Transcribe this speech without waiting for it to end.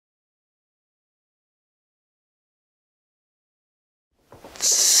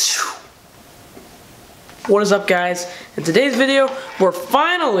What is up, guys? In today's video, we're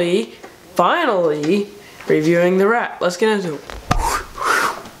finally reviewing the Rat. Let's get into it.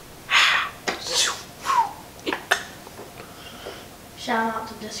 Shout out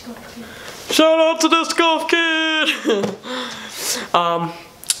to Disc Golf Kid. Shout out to Disc Golf Kid!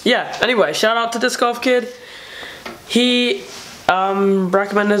 Yeah, anyway, shout out to Disc Golf Kid. He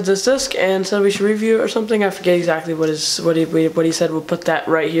recommended this disc and said we should review it or something. I forget exactly what he said. We'll put that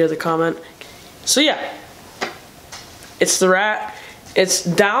right here in the comment. So yeah, it's the Rat. It's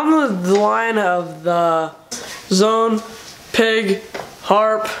down the line of the Zone, Pig,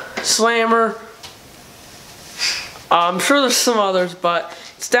 Harp, Slammer. I'm sure there's some others, but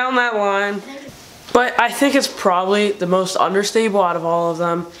it's down that line. But I think it's probably the most understable out of all of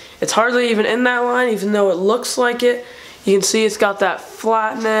them. It's hardly even in that line, even though it looks like it. You can see it's got that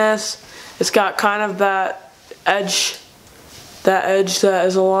flatness. It's got kind of that edge that is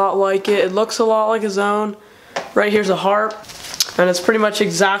a lot like it. It looks a lot like a Zone. Right here's a Harp, and it's pretty much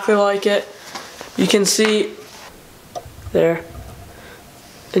exactly like it. You can see there,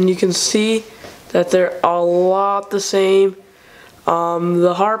 and you can see that they're a lot the same.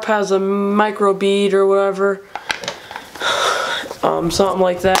 The Harp has a micro bead or whatever, something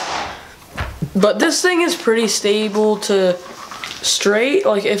like that. But this thing is pretty stable to straight.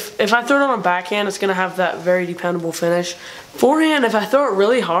 Like if I throw it on a backhand, it's gonna have that very dependable finish. Forehand, if I throw it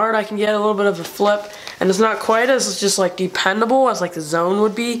really hard, I can get a little bit of a flip, and it's not quite as just like dependable as like the Zone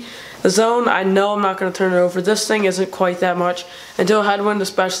would be. The Zone, I know I'm not gonna turn it over. This thing isn't quite that much. Until headwind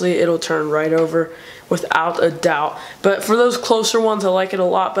especially, it'll turn right over without a doubt. But for those closer ones, I like it a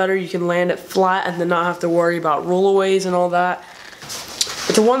lot better. You can land it flat and then not have to worry about rollaways and all that.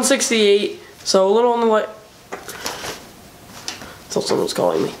 It's a 168. So a little on the light. Thought someone was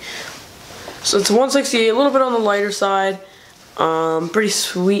calling me. So it's a 168, a little bit on the lighter side. Pretty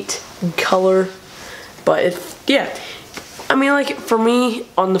sweet color, but yeah. I mean, like for me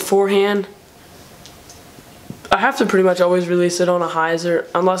on the forehand, I have to pretty much always release it on a hyzer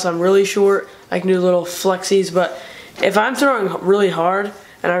unless I'm really short. I can do little flexies, but if I'm throwing really hard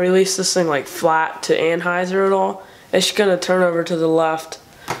and I release this thing like flat to anhyzer at all, it's gonna turn over to the left.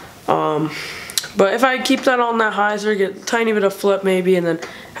 But if I keep that on that hyzer, get a tiny bit of flip maybe, and then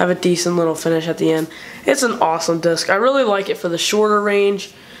have a decent little finish at the end, it's an awesome disc. I really like it for the shorter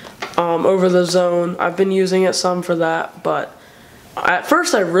range over the Zone. I've been using it some for that, but at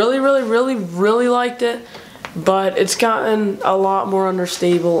first I really liked it, but it's gotten a lot more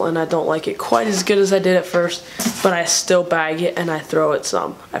understable, and I don't like it quite as good as I did at first, but I still bag it and I throw it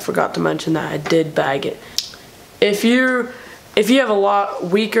some. I forgot to mention that I did bag it. If you have a lot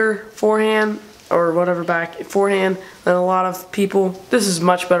weaker forehand or whatever forehand than a lot of people, this is a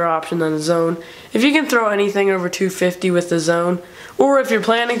much better option than the Zone. If you can throw anything over 250 with the Zone, or if you're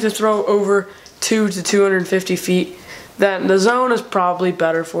planning to throw over 200 to 250 feet, then the Zone is probably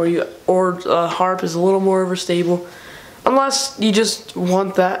better for you, or Harp is a little more overstable, unless you just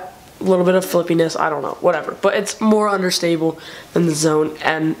want that little bit of flippiness. I don't know, whatever, but it's more understable than the Zone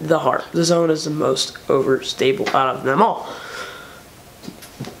and the Harp. The Zone is the most overstable out of them all.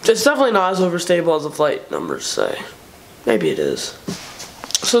 It's definitely not as overstable as the flight numbers say. Maybe it is.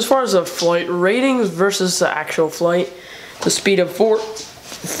 So as far as the flight ratings versus the actual flight, the speed of 4,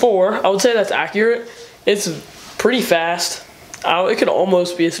 I would say that's accurate. It's pretty fast. It could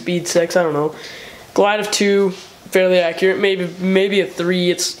almost be a speed 6, I don't know. Glide of 2, fairly accurate. Maybe a 3.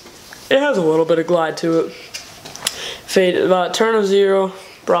 It has a little bit of glide to it. Fade, turn of 0,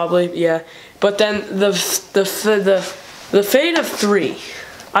 probably, yeah. But then the fade of 3.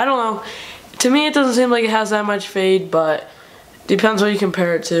 I don't know. To me, it doesn't seem like it has that much fade, but depends what you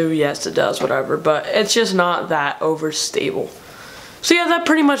compare it to. Yes, it does, whatever. But it's just not that overstable. So yeah, that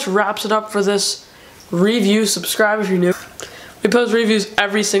pretty much wraps it up for this review. Subscribe if you're new. We post reviews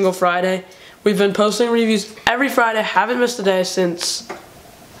every single Friday. We've been posting reviews every Friday. Haven't missed a day since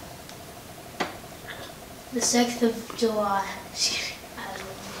the 6th of July.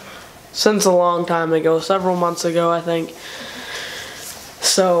 Since a long time ago, several months ago, I think.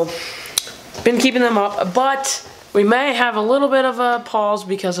 So, been keeping them up, but we may have a little bit of a pause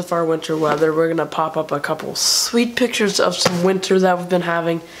because of our winter weather. We're going to pop up a couple sweet pictures of some winter that we've been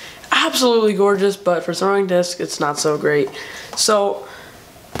having. Absolutely gorgeous, but for throwing discs, it's not so great. So,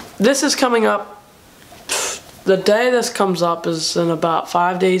 this is coming up. The day this comes up is in about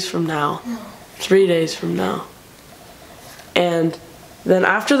 5 days from now. 3 days from now. And then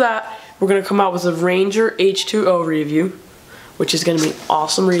after that, we're going to come out with a Ranger H2O review, which is going to be an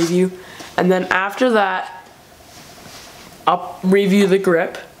awesome review. And then after that, I'll review the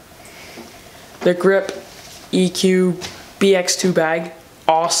grip. The grip EQ BX2 bag.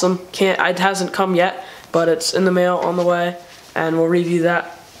 Awesome. It hasn't come yet, but it's in the mail on the way, and we'll review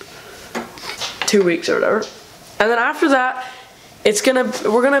that 2 weeks or whatever. And then after that,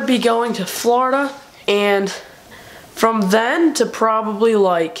 we're gonna be going to Florida, and from then to probably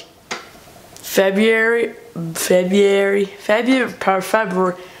like February,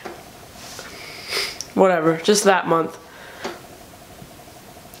 whatever, just that month.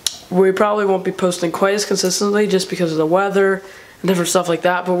 We probably won't be posting quite as consistently just because of the weather and different stuff like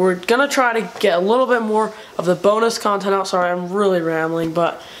that, but we're gonna try to get a little bit more of the bonus content out. Sorry, I'm really rambling,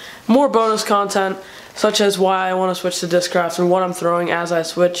 but more bonus content, such as why I want to switch to Discraft and what I'm throwing as I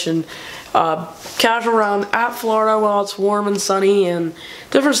switch, and casual around at Florida while it's warm and sunny and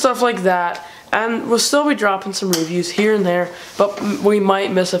different stuff like that. And we'll still be dropping some reviews here and there, but we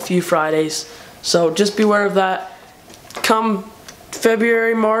might miss a few Fridays. So just beware of that. Come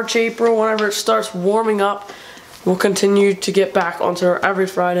February, March, April, whenever it starts warming up, we'll continue to get back onto our every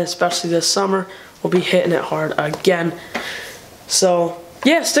Friday, especially this summer. We'll be hitting it hard again. So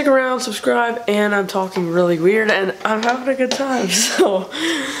yeah, stick around, subscribe, and I'm talking really weird, and I'm having a good time. So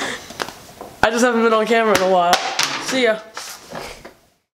I just haven't been on camera in a while. See ya.